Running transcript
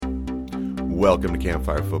Welcome to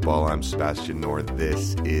Campfire Football. I'm Sebastian North.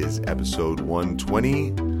 This is episode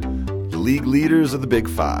 120, the league leaders of the Big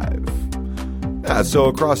Five. So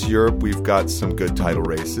across Europe, we've got some good title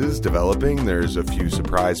races developing. There's a few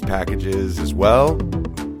surprise packages as well.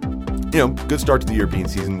 Good start to the European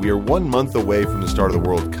season. We are 1 month away from the start of the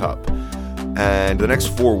World Cup. And the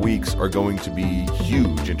next 4 weeks are going to be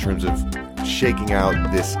huge in terms of shaking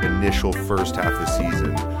out this initial first half of the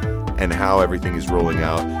season and how everything is rolling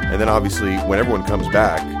out. And then obviously, when everyone comes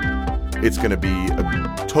back, it's going to be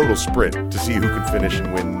a total sprint to see who can finish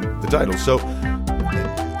and win the title. So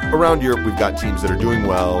around Europe, we've got teams that are doing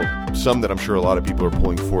well, some that I'm sure a lot of people are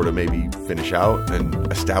pulling for to maybe finish out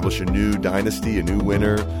and establish a new dynasty, a new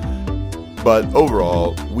winner. But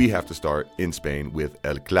overall, we have to start in Spain with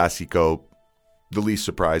El Clásico. The least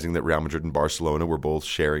surprising that Real Madrid and Barcelona were both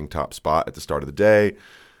sharing top spot at the start of the day.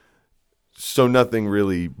 So nothing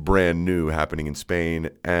really brand new happening in Spain,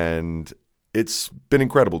 and it's been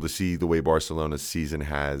incredible to see the way Barcelona's season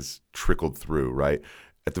has trickled through, right?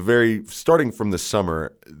 Starting from the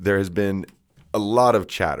summer, there has been a lot of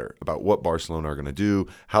chatter about what Barcelona are going to do,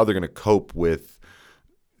 how they're going to cope with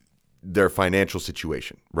their financial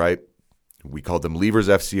situation, right? We called them Levers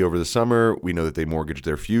FC over the summer. We know that they mortgaged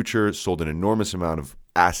their future, sold an enormous amount of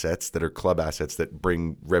assets that are club assets that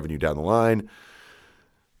bring revenue down the line,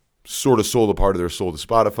 sort of sold a part of their soul to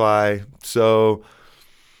Spotify. So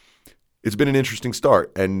it's been an interesting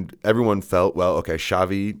start. And everyone felt, well, okay,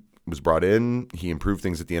 Xavi was brought in. He improved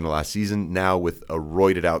things at the end of last season. Now with a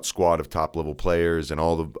roided out squad of top-level players and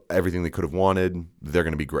everything they could have wanted, they're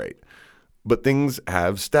going to be great. But things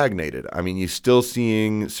have stagnated. I mean, you're still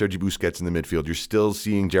seeing Sergi Busquets in the midfield. You're still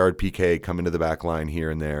seeing Gerard Piqué come into the back line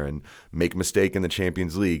here and there and make a mistake in the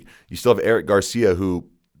Champions League. You still have Eric Garcia, who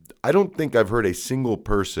I don't think I've heard a single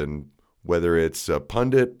person, whether it's a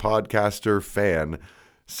pundit, podcaster, fan,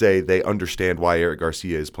 say they understand why Eric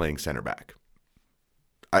Garcia is playing center back.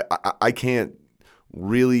 I can't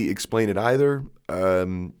really explain it either.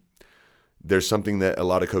 There's something that a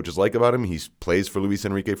lot of coaches like about him. He plays for Luis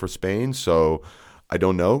Enrique for Spain, so I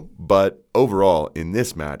don't know. But overall, in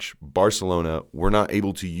this match, Barcelona were not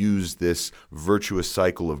able to use this virtuous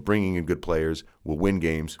cycle of bringing in good players, will win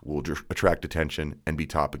games, will attract attention, and be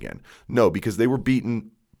top again. No, because they were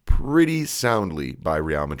beaten pretty soundly by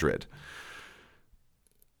Real Madrid.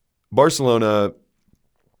 Barcelona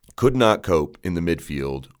could not cope in the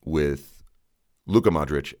midfield with Luka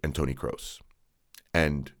Modric and Toni Kroos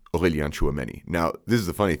and Aurélien Tchouameni. Now, this is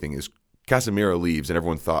the funny thing is Casemiro leaves and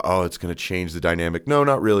everyone thought, oh, it's going to change the dynamic. No,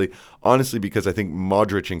 not really. Honestly, because I think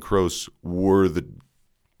Modric and Kroos were the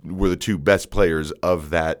two best players of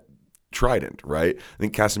that trident, right? I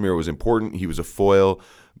think Casemiro was important. He was a foil,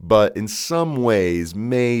 but in some ways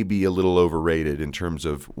maybe a little overrated in terms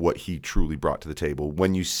of what he truly brought to the table.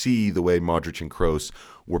 When you see the way Modric and Kroos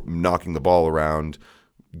were knocking the ball around,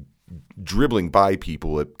 dribbling by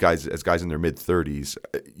people as guys in their mid-30s,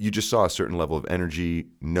 you just saw a certain level of energy,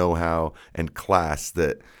 know-how, and class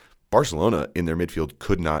that Barcelona in their midfield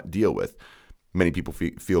could not deal with. Many people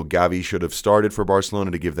feel Gavi should have started for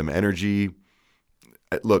Barcelona to give them energy.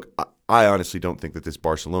 Look, I honestly don't think that this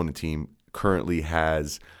Barcelona team currently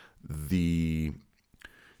has the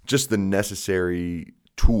necessary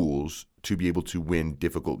tools to be able to win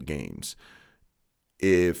difficult games.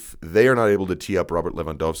 If they are not able to tee up Robert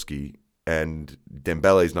Lewandowski and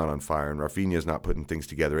Dembele is not on fire and Rafinha is not putting things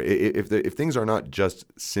together, if things are not just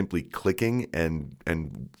simply clicking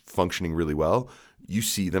and functioning really well, you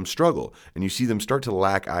see them struggle and you see them start to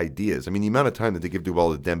lack ideas. I mean, the amount of time that they give the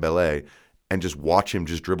ball to Dembele and just watch him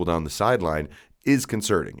just dribble down the sideline is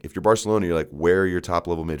concerning. If you're Barcelona, you're like, where are your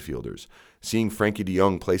top-level midfielders? Seeing Frankie de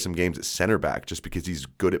Jong play some games at center back just because he's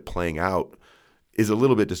good at playing out is a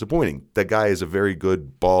little bit disappointing. That guy is a very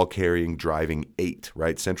good ball-carrying, driving 8,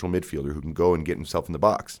 right? Central midfielder who can go and get himself in the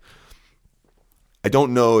box. I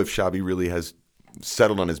don't know if Xavi really has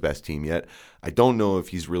settled on his best team yet. I don't know if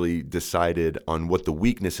he's really decided on what the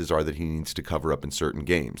weaknesses are that he needs to cover up in certain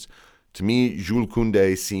games. To me, Jules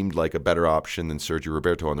Koundé seemed like a better option than Sergio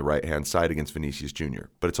Roberto on the right-hand side against Vinicius Jr.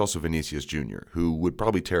 But it's also Vinicius Jr., who would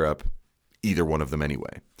probably tear up either one of them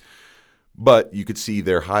anyway. But you could see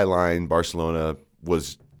their high line, Barcelona,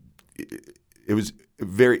 was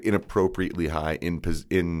very inappropriately high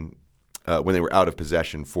when they were out of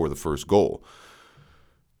possession for the first goal.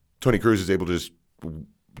 Toni Kroos is able to just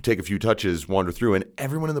take a few touches, wander through, and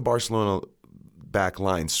everyone in the Barcelona back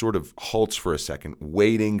line sort of halts for a second,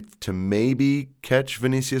 waiting to maybe catch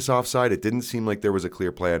Vinicius offside. It didn't seem like there was a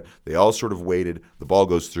clear plan. They all sort of waited. The ball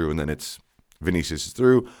goes through, and then it's Vinicius is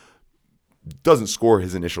through. Doesn't score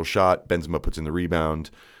his initial shot. Benzema puts in the rebound.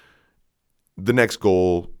 The next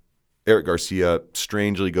goal Eric Garcia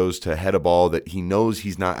strangely goes to head a ball that he knows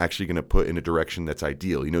he's not actually going to put in a direction that's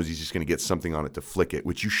ideal. He knows he's just going to get something on it to flick it,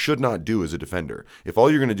 which you should not do as a defender. If all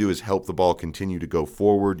you're going to do is help the ball continue to go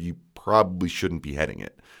forward, you probably shouldn't be heading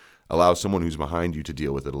it. Allow someone who's behind you to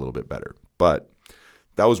deal with it a little bit better. But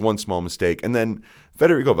that was one small mistake. And then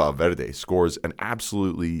Federico Valverde scores an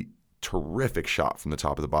absolutely terrific shot from the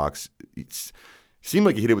top of the box. It seemed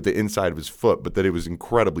like he hit it with the inside of his foot, but that it was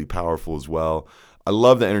incredibly powerful as well. I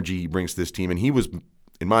love the energy he brings to this team, and he was,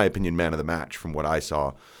 in my opinion, man of the match from what I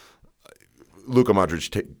saw. Luka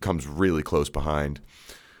Modric comes really close behind.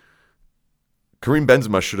 Karim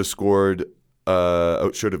Benzema should have scored.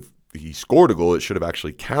 He scored a goal. It should have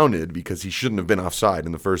actually counted because he shouldn't have been offside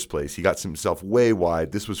in the first place. He got himself way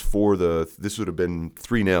wide. This would have been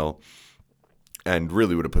 3-0, and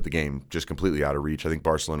really would have put the game just completely out of reach. I think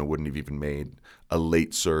Barcelona wouldn't have even made a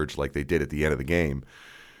late surge like they did at the end of the game.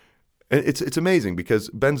 It's amazing because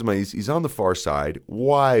Benzema, he's on the far side,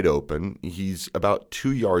 wide open. He's about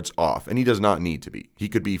 2 yards off, and he does not need to be. He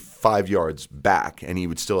could be 5 yards back, and he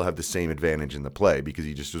would still have the same advantage in the play because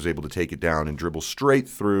he just was able to take it down and dribble straight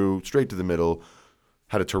through, straight to the middle.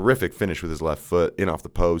 Had a terrific finish with his left foot, in off the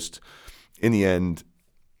post. In the end,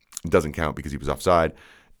 it doesn't count because he was offside.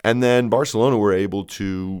 And then Barcelona were able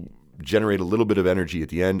to generate a little bit of energy at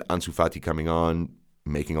the end. Ansu Fati coming on,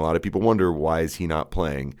 making a lot of people wonder, why is he not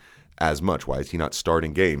playing as much? Why is he not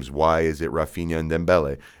starting games? Why is it Rafinha and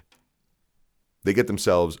Dembele? They get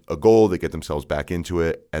themselves a goal, they get themselves back into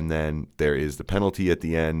it, and then there is the penalty at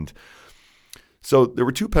the end. So there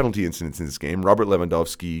were 2 penalty incidents in this game. Robert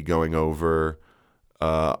Lewandowski going over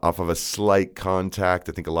off of a slight contact.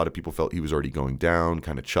 I think a lot of people felt he was already going down,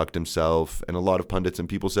 kind of chucked himself, and a lot of pundits and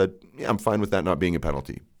people said, yeah, I'm fine with that not being a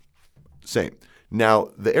penalty. Same. Now,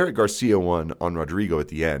 the Eric Garcia one on Rodrigo at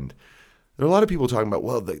the end, there are a lot of people talking about,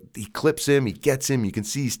 well, he clips him, he gets him, you can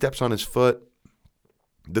see he steps on his foot.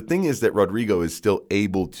 The thing is that Rodrigo is still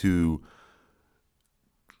able to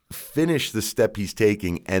finish the step he's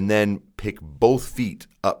taking and then pick both feet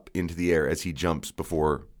up into the air as he jumps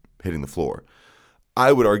before hitting the floor.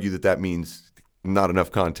 I would argue that means not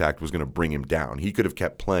enough contact was going to bring him down. He could have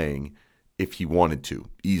kept playing if he wanted to,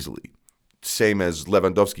 easily. Same as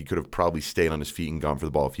Lewandowski could have probably stayed on his feet and gone for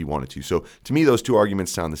the ball if he wanted to. So to me, those 2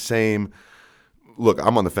 arguments sound the same. Look,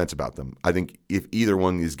 I'm on the fence about them. I think if either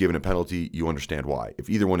one is given a penalty, you understand why. If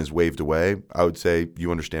either one is waved away, I would say you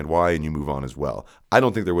understand why and you move on as well. I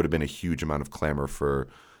don't think there would have been a huge amount of clamor for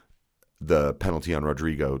the penalty on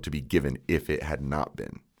Rodrigo to be given if it had not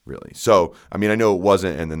been, really. So, I mean, I know it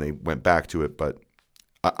wasn't, and then they went back to it, but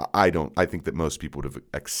I think that most people would have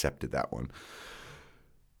accepted that one.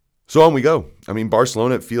 So on we go. I mean,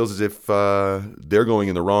 Barcelona, it feels as if they're going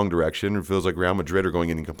in the wrong direction. It feels like Real Madrid are going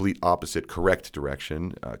in the complete opposite, correct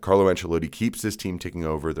direction. Carlo Ancelotti keeps this team ticking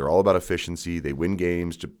over. They're all about efficiency. They win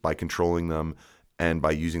games by controlling them and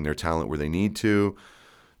by using their talent where they need to.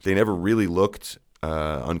 They never really looked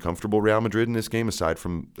uncomfortable, Real Madrid, in this game, aside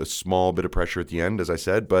from a small bit of pressure at the end, as I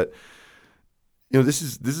said. But this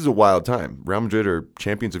is a wild time. Real Madrid are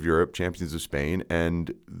champions of Europe, champions of Spain,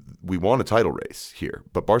 and we want a title race here.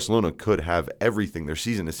 But Barcelona could have everything, their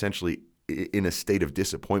season essentially in a state of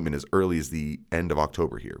disappointment as early as the end of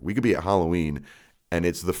October here. We could be at Halloween, and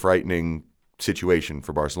it's the frightening situation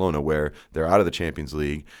for Barcelona where they're out of the Champions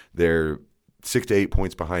League. They're 6 to 8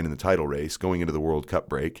 points behind in the title race going into the World Cup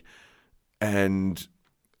break. And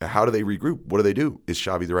how do they regroup? What do they do? Is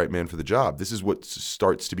Xavi the right man for the job? This is what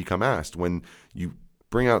starts to become asked when you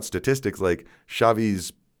bring out statistics like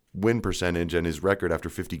Xavi's win percentage and his record after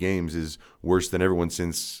 50 games is worse than everyone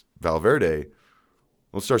since Valverde.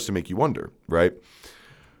 Well, it starts to make you wonder, right?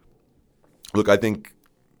 Look, I think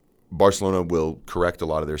Barcelona will correct a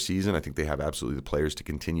lot of their season. I think they have absolutely the players to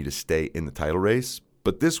continue to stay in the title race.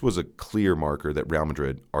 But this was a clear marker that Real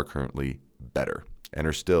Madrid are currently better and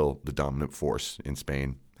are still the dominant force in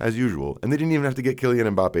Spain, as usual. And they didn't even have to get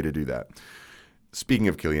Kylian Mbappe to do that. Speaking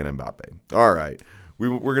of Kylian Mbappe, all right,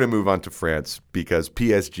 we're going to move on to France because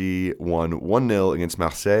PSG won 1-0 against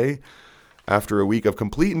Marseille after a week of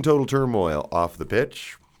complete and total turmoil off the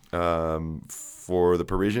pitch for the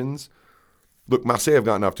Parisians. Look, Marseille have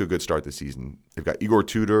gotten off to a good start this season. They've got Igor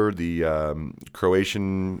Tudor, the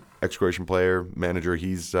ex-Croatian player, manager.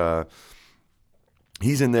 He's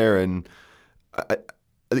in there, and I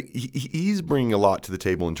think he's bringing a lot to the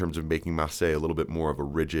table in terms of making Marseille a little bit more of a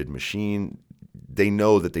rigid machine. They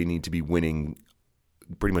know that they need to be winning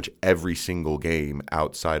pretty much every single game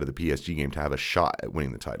outside of the PSG game to have a shot at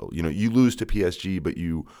winning the title. You lose to PSG, but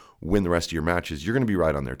you win the rest of your matches, you're going to be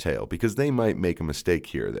right on their tail because they might make a mistake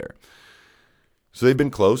here or there. So they've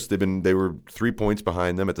been close. They were 3 points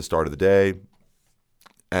behind them at the start of the day.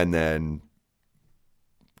 And then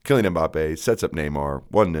Kylian Mbappe sets up Neymar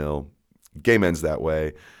 1-0. Game ends that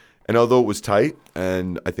way. And although it was tight,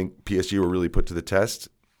 and I think PSG were really put to the test,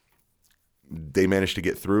 they managed to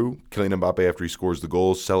get through. Kylian Mbappe, after he scores the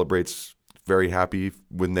goal, celebrates, very happy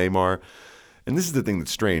with Neymar. And this is the thing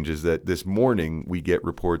that's strange, is that this morning we get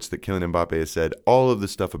reports that Kylian Mbappe has said, all of the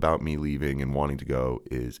stuff about me leaving and wanting to go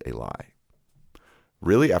is a lie.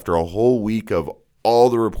 Really? After a whole week of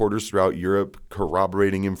all the reporters throughout Europe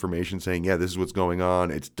corroborating information, saying, yeah, this is what's going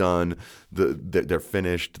on, it's done, they're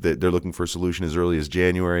finished, they're looking for a solution as early as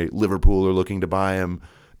January, Liverpool are looking to buy him.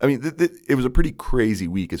 I mean, it was a pretty crazy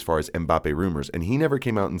week as far as Mbappe rumors, and he never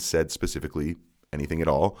came out and said specifically anything at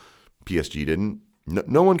all. PSG didn't.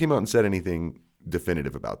 No one came out and said anything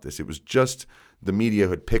definitive about this. It was just the media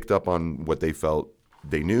had picked up on what they felt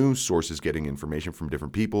they knew, sources getting information from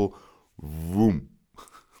different people. Vroom.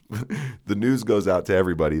 The news goes out to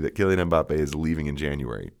everybody that Kylian Mbappe is leaving in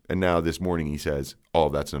January. And now this morning he says, all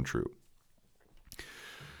of that's untrue.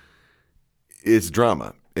 It's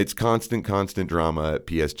drama. It's constant drama at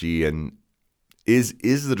PSG. And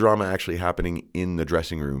is the drama actually happening in the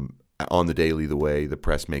dressing room on the daily the way the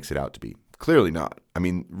press makes it out to be? Clearly not. I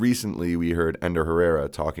mean, recently we heard Ender Herrera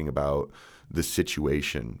talking about the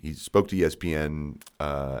situation. He spoke to ESPN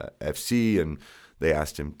FC, and they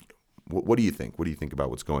asked him, what do you think? What do you think about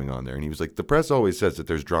what's going on there? And he was like, the press always says that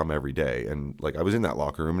there's drama every day. And like, I was in that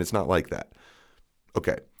locker room and it's not like that.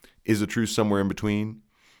 Okay. Is the truth somewhere in between?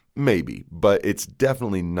 Maybe, but it's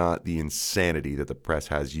definitely not the insanity that the press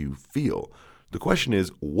has you feel. The question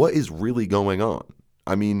is, what is really going on?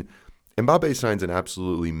 I mean, Mbappe signs an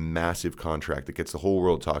absolutely massive contract that gets the whole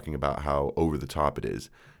world talking about how over the top it is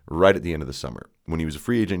right at the end of the summer. When he was a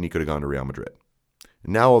free agent, he could have gone to Real Madrid.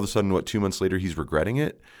 Now all of a sudden, 2 months later, he's regretting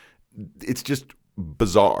it? It's just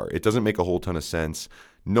bizarre. It doesn't make a whole ton of sense.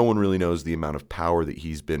 No one really knows the amount of power that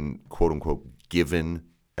he's been, quote unquote, given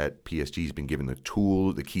at PSG. He's been given the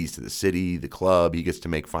tool, the keys to the city, the club. He gets to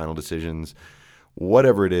make final decisions.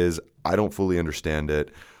 Whatever it is, I don't fully understand it.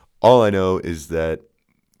 All I know is that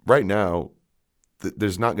right now,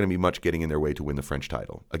 there's not going to be much getting in their way to win the French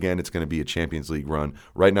title. Again, it's going to be a Champions League run.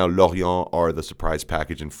 Right now, Lorient are the surprise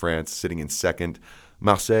package in France, sitting in second.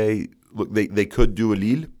 Marseille, look, they could do a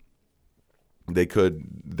Lille. They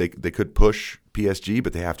could push PSG,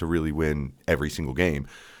 but they have to really win every single game.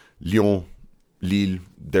 Lyon, Lille,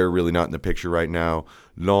 they're really not in the picture right now.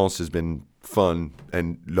 Lens has been fun,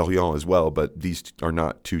 and Lorient as well, but these are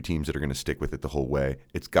not two teams that are going to stick with it the whole way.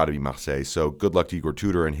 It's got to be Marseille. So good luck to Igor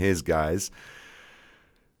Tudor and his guys.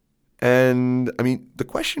 And, I mean, the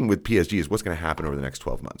question with PSG is what's going to happen over the next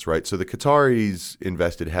 12 months, right? So the Qataris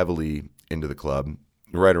invested heavily into the club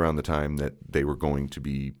right around the time that they were going to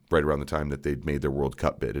be, right around the time that they'd made their World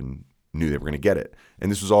Cup bid and knew they were going to get it.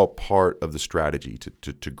 And this was all part of the strategy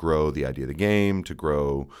to grow the idea of the game, to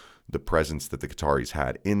grow the presence that the Qataris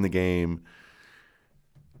had in the game.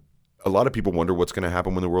 A lot of people wonder what's going to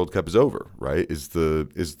happen when the World Cup is over, right? Is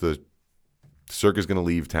the circus going to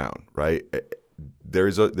leave town, right? There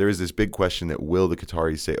is this big question that will the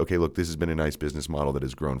Qataris say, okay, look, this has been a nice business model that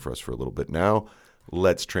has grown for us for a little bit now.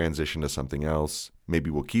 Let's transition to something else. Maybe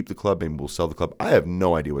we'll keep the club. Maybe we'll sell the club. I have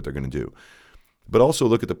no idea what they're going to do. But also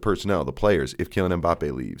look at the personnel, the players. If Kylian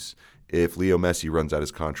Mbappe leaves, if Leo Messi runs out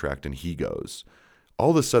his contract and he goes,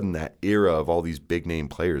 all of a sudden that era of all these big name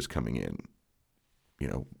players coming in, you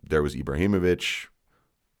know, there was Ibrahimovic,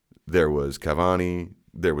 there was Cavani,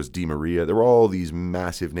 there was Di Maria. There were all these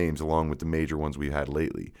massive names along with the major ones we've had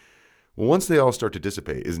lately. Well, once they all start to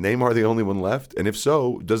dissipate, is Neymar the only one left? And if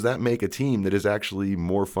so, does that make a team that is actually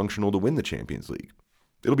more functional to win the Champions League?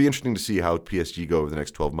 It'll be interesting to see how PSG go over the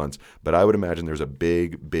next 12 months, but I would imagine there's a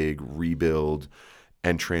big rebuild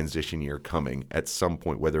and transition year coming at some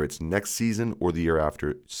point, whether it's next season or the year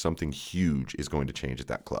after. Something huge is going to change at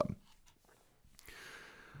that club.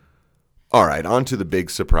 All right, on to the big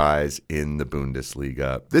surprise in the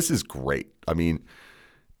Bundesliga. This is great. I mean,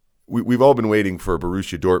 we've all been waiting for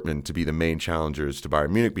Borussia Dortmund to be the main challengers to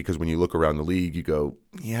Bayern Munich because when you look around the league, you go,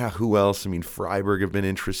 yeah, who else? I mean, Freiburg have been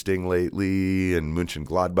interesting lately, and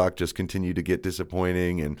Mönchengladbach just continue to get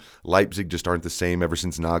disappointing, and Leipzig just aren't the same ever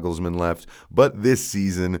since Nagelsmann left. But this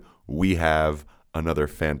season, we have another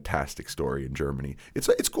fantastic story in Germany.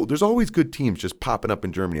 It's cool. There's always good teams just popping up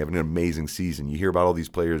in Germany, having an amazing season. You hear about all these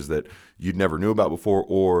players that you'd never knew about before,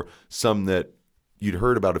 or some that you'd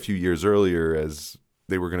heard about a few years earlier as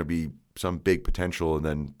they were going to be some big potential, and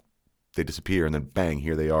then they disappear, and then bang,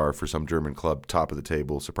 here they are for some German club, top of the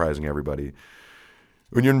table, surprising everybody.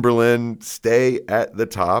 Union Berlin stay at the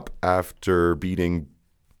top after beating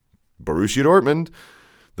Borussia Dortmund.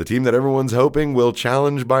 The team that everyone's hoping will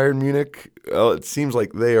challenge Bayern Munich, well, it seems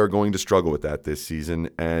like they are going to struggle with that this season.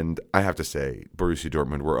 And I have to say, Borussia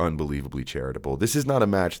Dortmund were unbelievably charitable. This is not a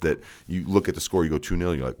match that you look at the score, you go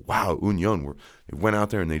 2-0, you're like, wow, Union, they went out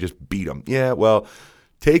there and they just beat them. Yeah, well,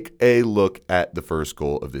 take a look at the first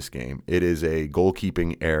goal of this game. It is a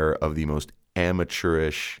goalkeeping error of the most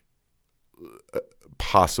amateurish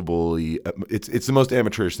possibly. It's the most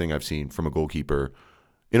amateurish thing I've seen from a goalkeeper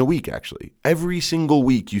in a week, actually. Every single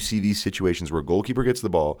week you see these situations where a goalkeeper gets the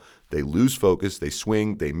ball, they lose focus, they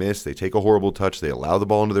swing, they miss, they take a horrible touch, they allow the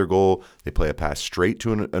ball into their goal, they play a pass straight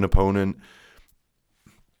to an opponent.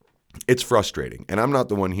 It's frustrating. And I'm not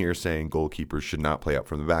the one here saying goalkeepers should not play up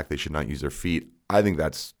from the back, they should not use their feet. I think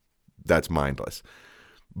that's mindless.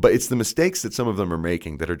 But it's the mistakes that some of them are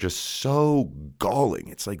making that are just so galling.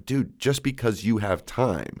 It's like, dude, just because you have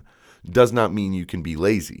time does not mean you can be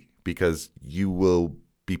lazy, because you will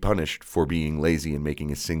be punished for being lazy and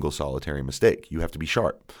making a single solitary mistake. You have to be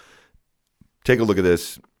sharp. Take a look at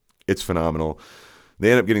this. It's phenomenal. They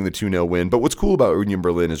end up getting the 2-0 win. But what's cool about Union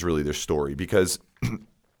Berlin is really their story, because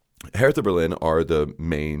Hertha Berlin are the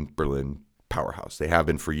main Berlin powerhouse. They have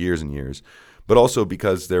been for years and years, but also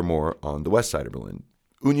because they're more on the west side of Berlin.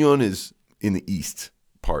 Union is in the east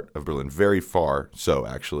part of Berlin, very far so,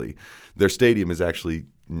 actually. Their stadium is actually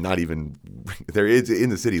not even there. It's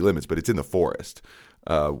in the city limits, but it's in the forest.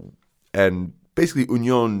 And basically,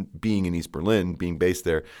 Union being in East Berlin, being based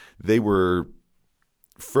there, they were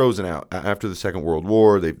frozen out after the Second World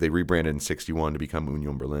War. They rebranded in '61 to become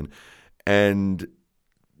Union Berlin, and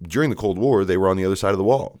during the Cold War, they were on the other side of the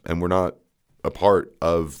wall and were not a part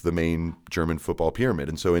of the main German football pyramid.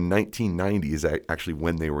 And so in 1990 is actually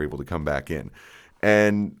when they were able to come back in.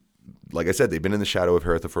 And like I said, they've been in the shadow of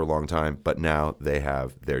Hertha for a long time, but now they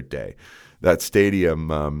have their day. That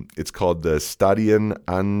stadium, it's called the Stadion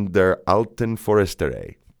an der Alten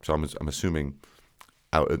Forsterei. So I'm assuming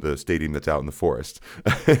out at the stadium that's out in the forest.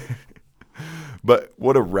 But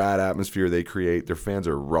what a rad atmosphere they create. Their fans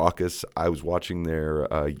are raucous. I was watching their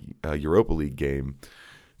Europa League game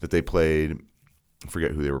that they played. I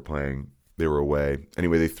forget who they were playing. They were away.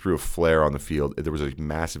 Anyway, they threw a flare on the field. There was a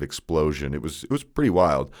massive explosion. It was pretty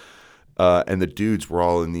wild. And the dudes were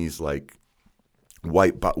all in these like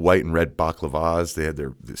white and red baklavas. They had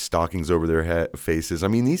their stockings over their faces. I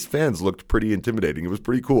mean, these fans looked pretty intimidating. It was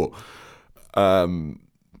pretty cool.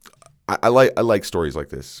 I like stories like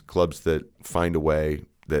this. Clubs that find a way,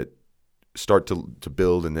 that start to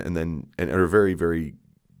build and are very, very,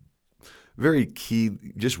 very key,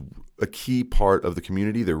 just a key part of the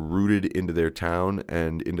community. They're rooted into their town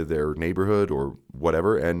and into their neighborhood or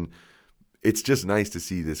whatever. And it's just nice to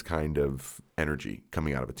see this kind of energy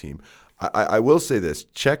coming out of a team. I will say this.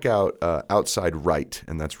 Check out Outside Right,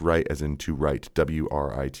 and that's right as in to write,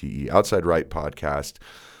 WRITE, Outside Right podcast.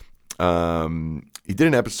 He did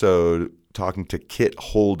an episode talking to Kit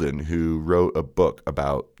Holden, who wrote a book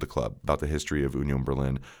about the club, about the history of Union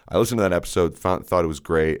Berlin. I listened to that episode, thought it was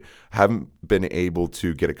great. Haven't been able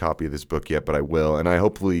to get a copy of this book yet, but I will. And I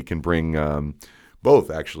hopefully can bring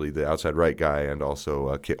both, actually, the Outside Right guy and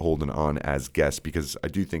also Kit Holden on as guests, because I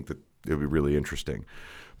do think that it would be really interesting.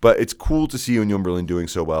 But it's cool to see Union Berlin doing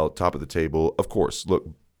so well, top of the table. Of course, look,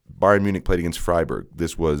 Bayern Munich played against Freiburg.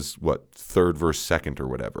 This was, third versus second or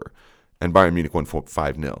whatever. And Bayern Munich won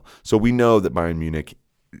 5-0. So we know that Bayern Munich,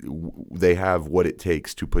 they have what it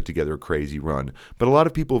takes to put together a crazy run. But a lot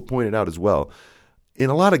of people have pointed out as well, in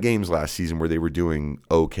a lot of games last season where they were doing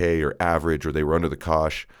okay or average or they were under the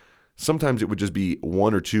cosh, sometimes it would just be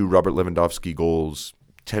one or two Robert Lewandowski goals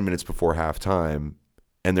 10 minutes before halftime,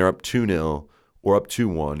 and they're up 2-0 or up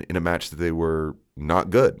 2-1 in a match that they were not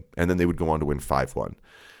good. And then they would go on to win 5-1.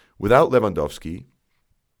 Without Lewandowski,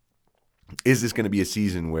 is this going to be a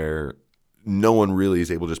season where no one really is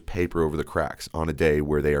able to just paper over the cracks on a day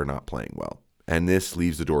where they are not playing well? And this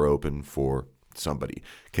leaves the door open for somebody.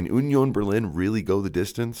 Can Union Berlin really go the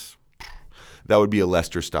distance? That would be a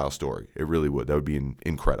Leicester-style story. It really would. That would be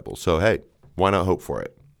incredible. So, hey, why not hope for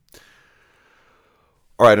it?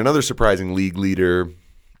 All right, another surprising league leader.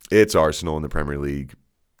 It's Arsenal in the Premier League.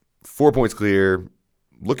 4 points clear,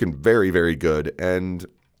 looking very, very good. And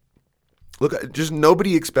look, just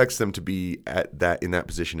nobody expects them to be in that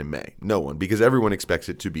position in May. No one, because everyone expects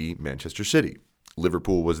it to be Manchester City.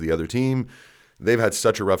 Liverpool was the other team. They've had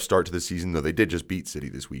such a rough start to the season, though they did just beat City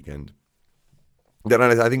this weekend. That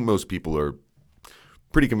I think most people are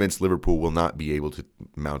pretty convinced Liverpool will not be able to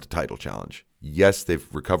mount a title challenge. Yes, they've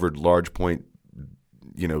recovered large point,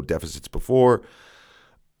 deficits before.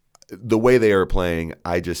 The way they are playing,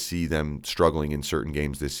 I just see them struggling in certain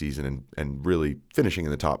games this season and really finishing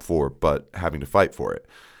in the top four, but having to fight for it.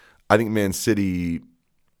 I think Man City,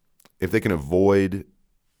 if they can avoid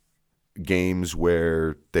games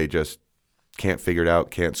where they just can't figure it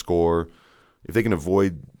out, can't score, if they can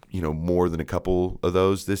avoid, more than a couple of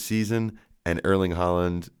those this season, and Erling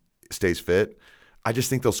Haaland stays fit, I just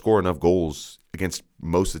think they'll score enough goals against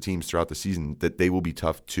most of the teams throughout the season that they will be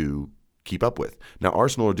tough to keep up with. Now,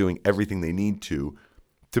 Arsenal are doing everything they need to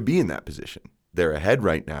be in that position. They're ahead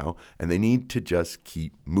right now, and they need to just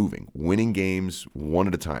keep moving, winning games one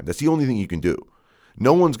at a time. That's the only thing you can do.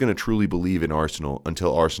 No one's going to truly believe in Arsenal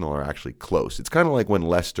until Arsenal are actually close. It's kind of like when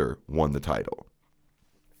Leicester won the title.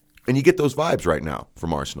 And you get those vibes right now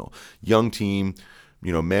from Arsenal. Young team,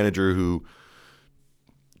 manager who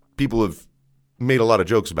people have made a lot of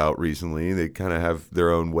jokes about recently. They kind of have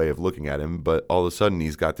their own way of looking at him, but all of a sudden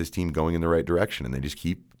he's got this team going in the right direction, and they just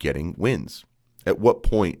keep getting wins. At what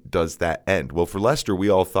point does that end? Well, for Leicester, we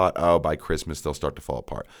all thought, by Christmas they'll start to fall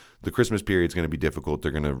apart. The Christmas period is going to be difficult.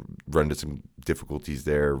 They're going to run into some difficulties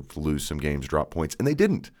there, lose some games, drop points, and they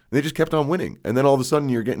didn't. They just kept on winning. And then all of a sudden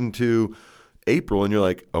you're getting to April, and you're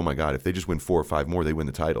like, oh my God, if they just win 4 or 5 more, they win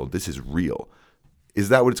the title. This is real. Is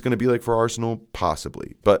that what it's going to be like for Arsenal?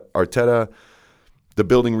 Possibly. But Arteta,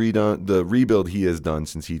 the rebuild he has done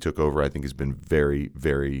since he took over, I think has been very,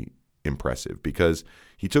 very impressive, because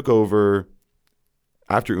he took over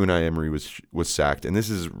after Unai Emery was sacked, and this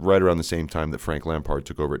is right around the same time that Frank Lampard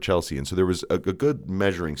took over at Chelsea, and so there was a good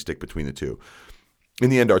measuring stick between the two. In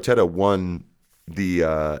the end, Arteta won the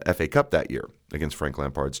FA Cup that year against Frank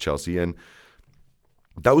Lampard's Chelsea, and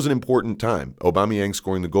that was an important time. Aubameyang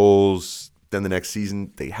scoring the goals. Then the next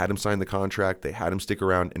season, they had him sign the contract, they had him stick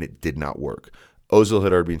around, and it did not work. Ozil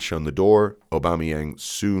had already been shown the door. Aubameyang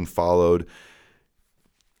soon followed.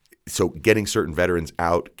 So getting certain veterans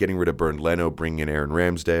out, getting rid of Bernd Leno, bringing in Aaron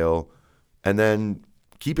Ramsdale, and then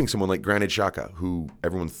keeping someone like Granit Xhaka, who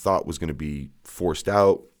everyone thought was going to be forced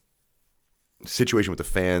out. Situation with the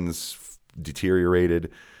fans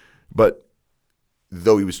deteriorated. But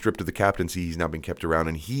though he was stripped of the captaincy, he's now been kept around,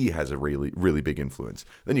 and he has a really, really big influence.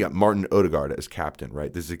 Then you got Martin Odegaard as captain,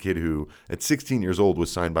 right? This is a kid who, at 16 years old,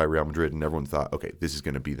 was signed by Real Madrid, and everyone thought, okay, this is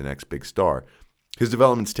going to be the next big star. His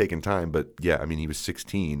development's taken time, but yeah, he was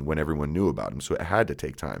 16 when everyone knew about him, so it had to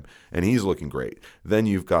take time, and he's looking great. Then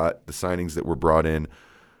you've got the signings that were brought in,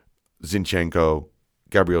 Zinchenko,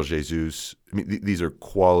 Gabriel Jesus. These are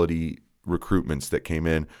quality recruitments that came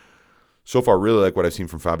in. So far, really like what I've seen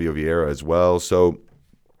from Fabio Vieira as well. So,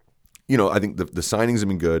 I think the signings have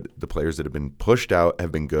been good. The players that have been pushed out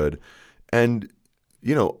have been good. And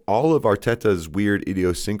all of Arteta's weird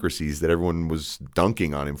idiosyncrasies that everyone was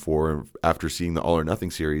dunking on him for after seeing the All or Nothing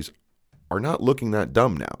series are not looking that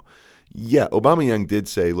dumb now. Yeah, Aubameyang did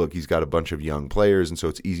say, look, he's got a bunch of young players, and so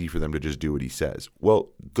it's easy for them to just do what he says. Well,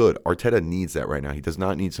 good. Arteta needs that right now. He does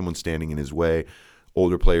not need someone standing in his way,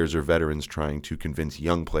 older players or veterans trying to convince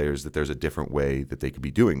young players that there's a different way that they could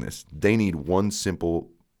be doing this. They need one simple,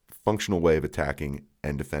 functional way of attacking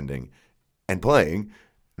and defending and playing.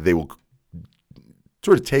 They will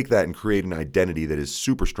sort of take that and create an identity that is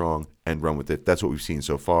super strong and run with it. That's what we've seen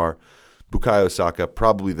so far. Bukayo Saka,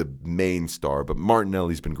 probably the main star, but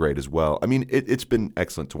Martinelli's been great as well. It's been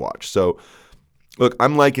excellent to watch. So, look,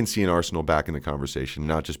 I'm liking seeing Arsenal back in the conversation,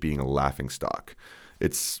 not just being a laughing stock.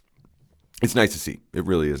 It's nice to see. It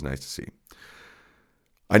really is nice to see.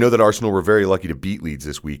 I know that Arsenal were very lucky to beat Leeds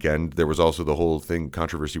this weekend. There was also the whole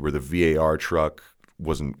controversy where the VAR truck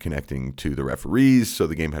wasn't connecting to the referees, so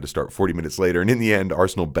the game had to start 40 minutes later. And in the end,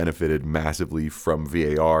 Arsenal benefited massively from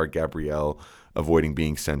VAR. Gabriel avoiding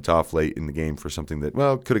being sent off late in the game for something that,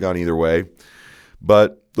 could have gone either way.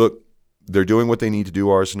 But look, they're doing what they need to do,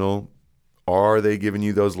 Arsenal. Are they giving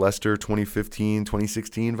you those Leicester 2015,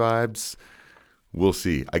 2016 vibes? We'll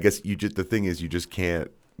see. I guess the thing is you just can't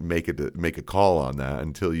make a call on that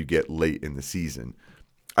until you get late in the season.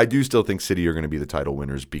 I do still think City are going to be the title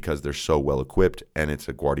winners because they're so well equipped and it's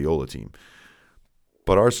a Guardiola team.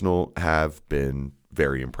 But Arsenal have been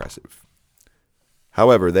very impressive.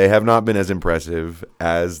 However, they have not been as impressive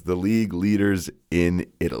as the league leaders in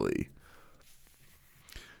Italy.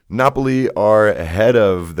 Napoli are ahead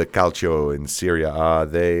of the Calcio in Serie A.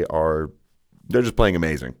 They're just playing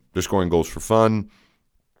amazing. They're scoring goals for fun.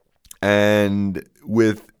 And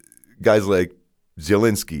with guys like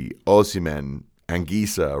Zielinski, Osimhen,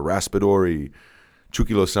 Anguissa, Raspadori,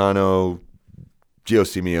 Chucky Lozano, Gio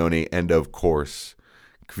Simeone, and of course,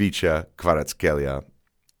 Khvicha Kvaratskhelia.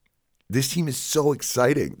 This team is so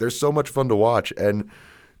exciting. They're so much fun to watch. And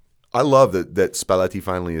I love that Spalletti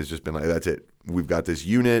finally has just been like, that's it. We've got this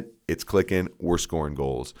unit. It's clicking. We're scoring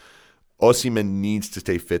goals. Osimhen needs to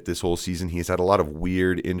stay fit this whole season. He has had a lot of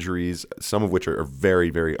weird injuries, some of which are very,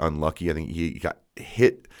 very unlucky. I think he got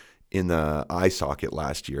hit in the eye socket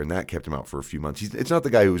last year, and that kept him out for a few months. It's not the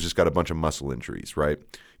guy who's just got a bunch of muscle injuries, right?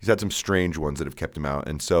 He's had some strange ones that have kept him out.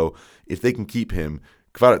 And so if they can keep him,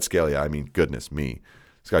 Kvaratskhelia, I mean, goodness me,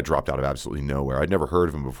 this guy dropped out of absolutely nowhere. I'd never heard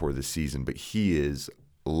of him before this season, but he is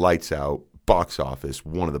lights out, box office,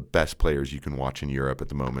 one of the best players you can watch in Europe at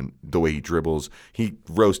the moment. The way he dribbles, he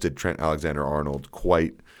roasted Trent Alexander-Arnold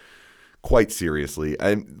quite seriously.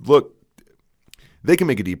 And look, they can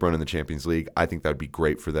make a deep run in the Champions League. I think that would be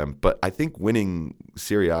great for them. But I think winning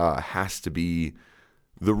Serie A has to be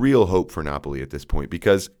the real hope for Napoli at this point,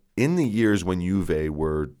 because in the years when Juve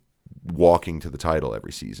were walking to the title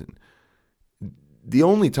every season, the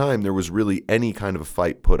only time there was really any kind of a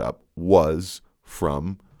fight put up was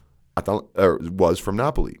from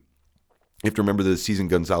Napoli. You have to remember the season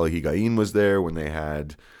Gonzalo Higuain was there when they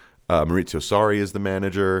had Maurizio Sarri as the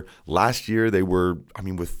manager. Last year, they were,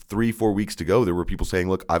 with 3-4 weeks to go, there were people saying,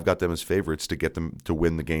 look, I've got them as favorites to get them to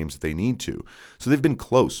win the games that they need to. So they've been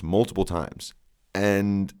close multiple times.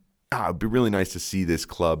 And it'd be really nice to see this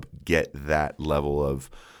club get to that level,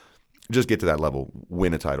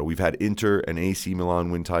 win a title. We've had Inter and AC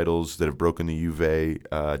Milan win titles that have broken the Juve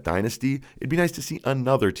dynasty. It'd be nice to see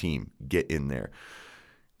another team get in there.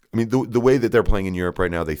 I mean, the way that they're playing in Europe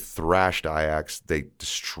right now, they thrashed Ajax. They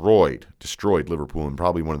destroyed Liverpool in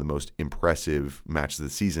probably one of the most impressive matches of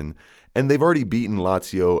the season. And they've already beaten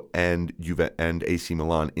Lazio and Juve and AC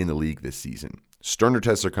Milan in the league this season. Sterner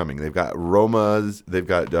tests are coming. They've got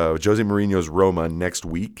Jose Mourinho's Roma next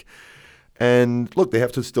week. And look, they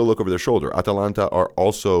have to still look over their shoulder. Atalanta are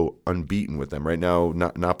also unbeaten with them. Right now,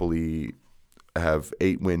 Napoli have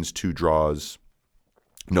 8 wins, 2 draws,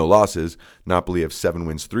 no losses. Napoli have 7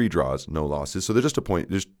 wins, 3 draws, no losses. So they're just a point.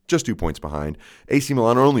 There's just 2 points behind. AC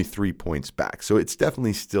Milan are only 3 points back. So it's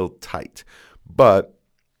definitely still tight. But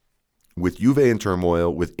with Juve in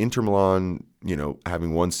turmoil, with Inter Milan,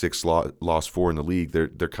 having won 6, lost 4 in the league, they're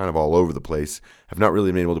kind of all over the place. Have not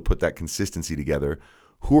really been able to put that consistency together.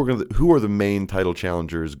 Who are the main title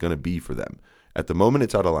challengers going to be for them? At the moment,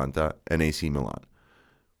 it's Atalanta and AC Milan.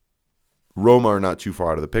 Roma are not too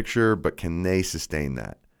far out of the picture, but can they sustain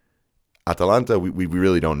that? Atalanta, we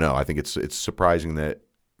really don't know. I think it's surprising that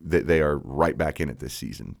they are right back in it this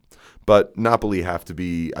season. But Napoli have to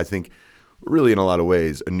be, I think, really in a lot of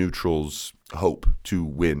ways, a neutral's hope to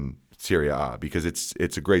win Serie A, because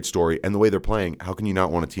it's a great story. And the way they're playing, how can you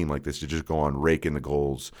not want a team like this to just go on, rake in the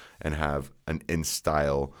goals, and have an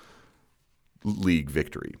in-style league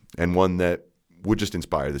victory, and one that would just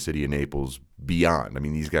inspire the city of Naples beyond. I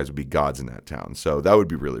mean, these guys would be gods in that town. So that would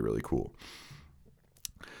be really, really cool.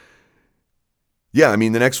 Yeah, I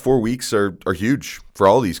mean, the next 4 weeks are huge for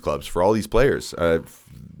all these clubs, for all these players.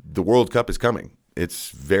 The World Cup is coming. It's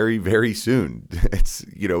very, very soon.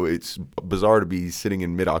 It's bizarre to be sitting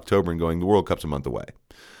in mid-October and going, the World Cup's a month away.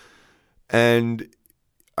 And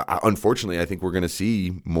unfortunately, I think we're going to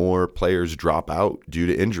see more players drop out due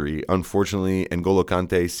to injury. Unfortunately, N'Golo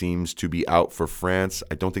Kante seems to be out for France.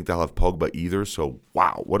 I don't think they'll have Pogba either. So,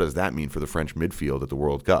 wow, what does that mean for the French midfield at the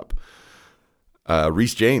World Cup?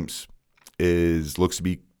 Reece James looks to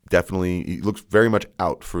be he looks very much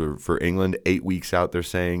out for England. 8 weeks out, they're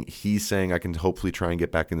saying. He's saying I can hopefully try and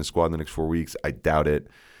get back in the squad in the next 4 weeks. I doubt it.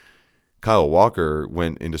 Kyle Walker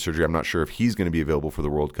went into surgery. I'm not sure if he's going to be available for the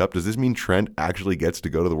World Cup. Does this mean Trent actually gets to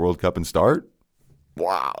go to the World Cup and start?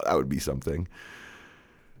 Wow, that would be something.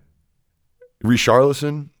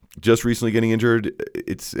 Richarlison just recently getting injured.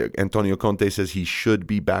 It's Antonio Conte says he should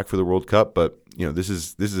be back for the World Cup, but this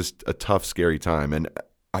is a tough, scary time. And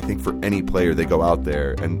I think for any player, they go out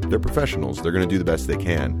there and they're professionals. They're going to do the best they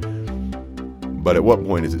can. But at what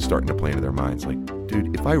point is it starting to play into their minds? Like,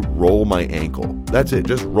 dude, if I roll my ankle, that's it.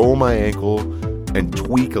 Just roll my ankle and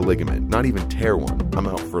tweak a ligament, not even tear one. I'm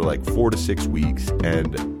out for like 4 to 6 weeks,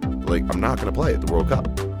 and I'm not going to play at the World Cup.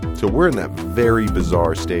 So we're in that very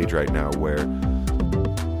bizarre stage right now where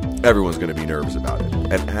everyone's going to be nervous about it.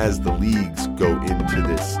 And as the leagues go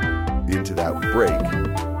into that break,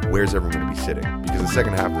 where's everyone going to be sitting? Because the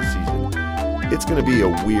second half of the season, it's going to be a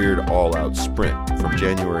weird all-out sprint from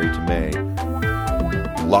January to May.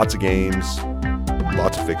 Lots of games,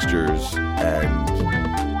 lots of fixtures, and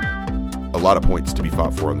a lot of points to be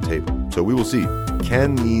fought for on the table. So we will see.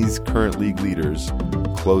 Can these current league leaders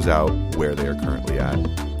close out where they are currently at?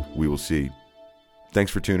 We will see. Thanks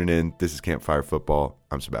for tuning in. This is Campfire Football.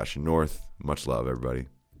 I'm Sebastian North. Much love, everybody.